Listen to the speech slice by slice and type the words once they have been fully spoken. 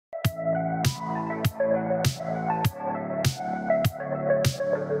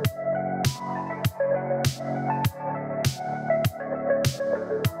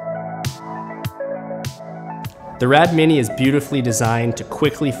The RadMini is beautifully designed to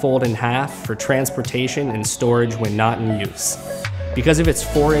quickly fold in half for transportation and storage when not in use. Because of its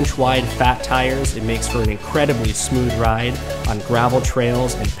 4-inch wide fat tires, it makes for an incredibly smooth ride on gravel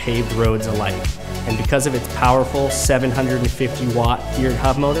trails and paved roads alike. And because of its powerful 750 watt geared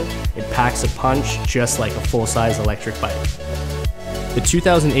hub motor, it packs a punch just like a full-size electric bike. The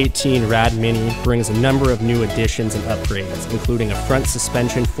 2018 RadMini brings a number of new additions and upgrades, including a front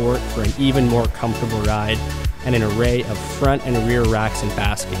suspension fork for an even more comfortable ride, and an array of front and rear racks and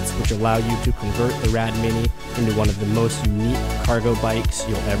baskets, which allow you to convert the RadMini into one of the most unique cargo bikes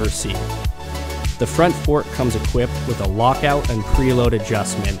you'll ever see. The front fork comes equipped with a lockout and preload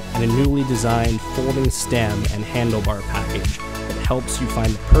adjustment and a newly designed folding stem and handlebar package that helps you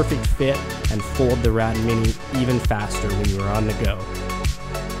find the perfect fit and fold the RadMini even faster when you are on the go.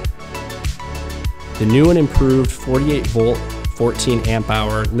 The new and improved 48-volt 14 amp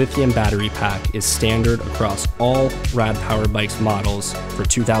hour lithium battery pack is standard across all Rad Power Bikes models for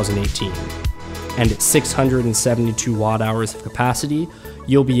 2018. And at 672 watt hours of capacity,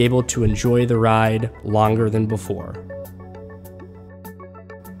 you'll be able to enjoy the ride longer than before.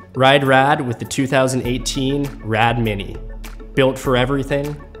 Ride Rad with the 2018 RadMini. Built for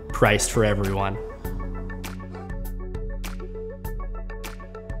everything, priced for everyone.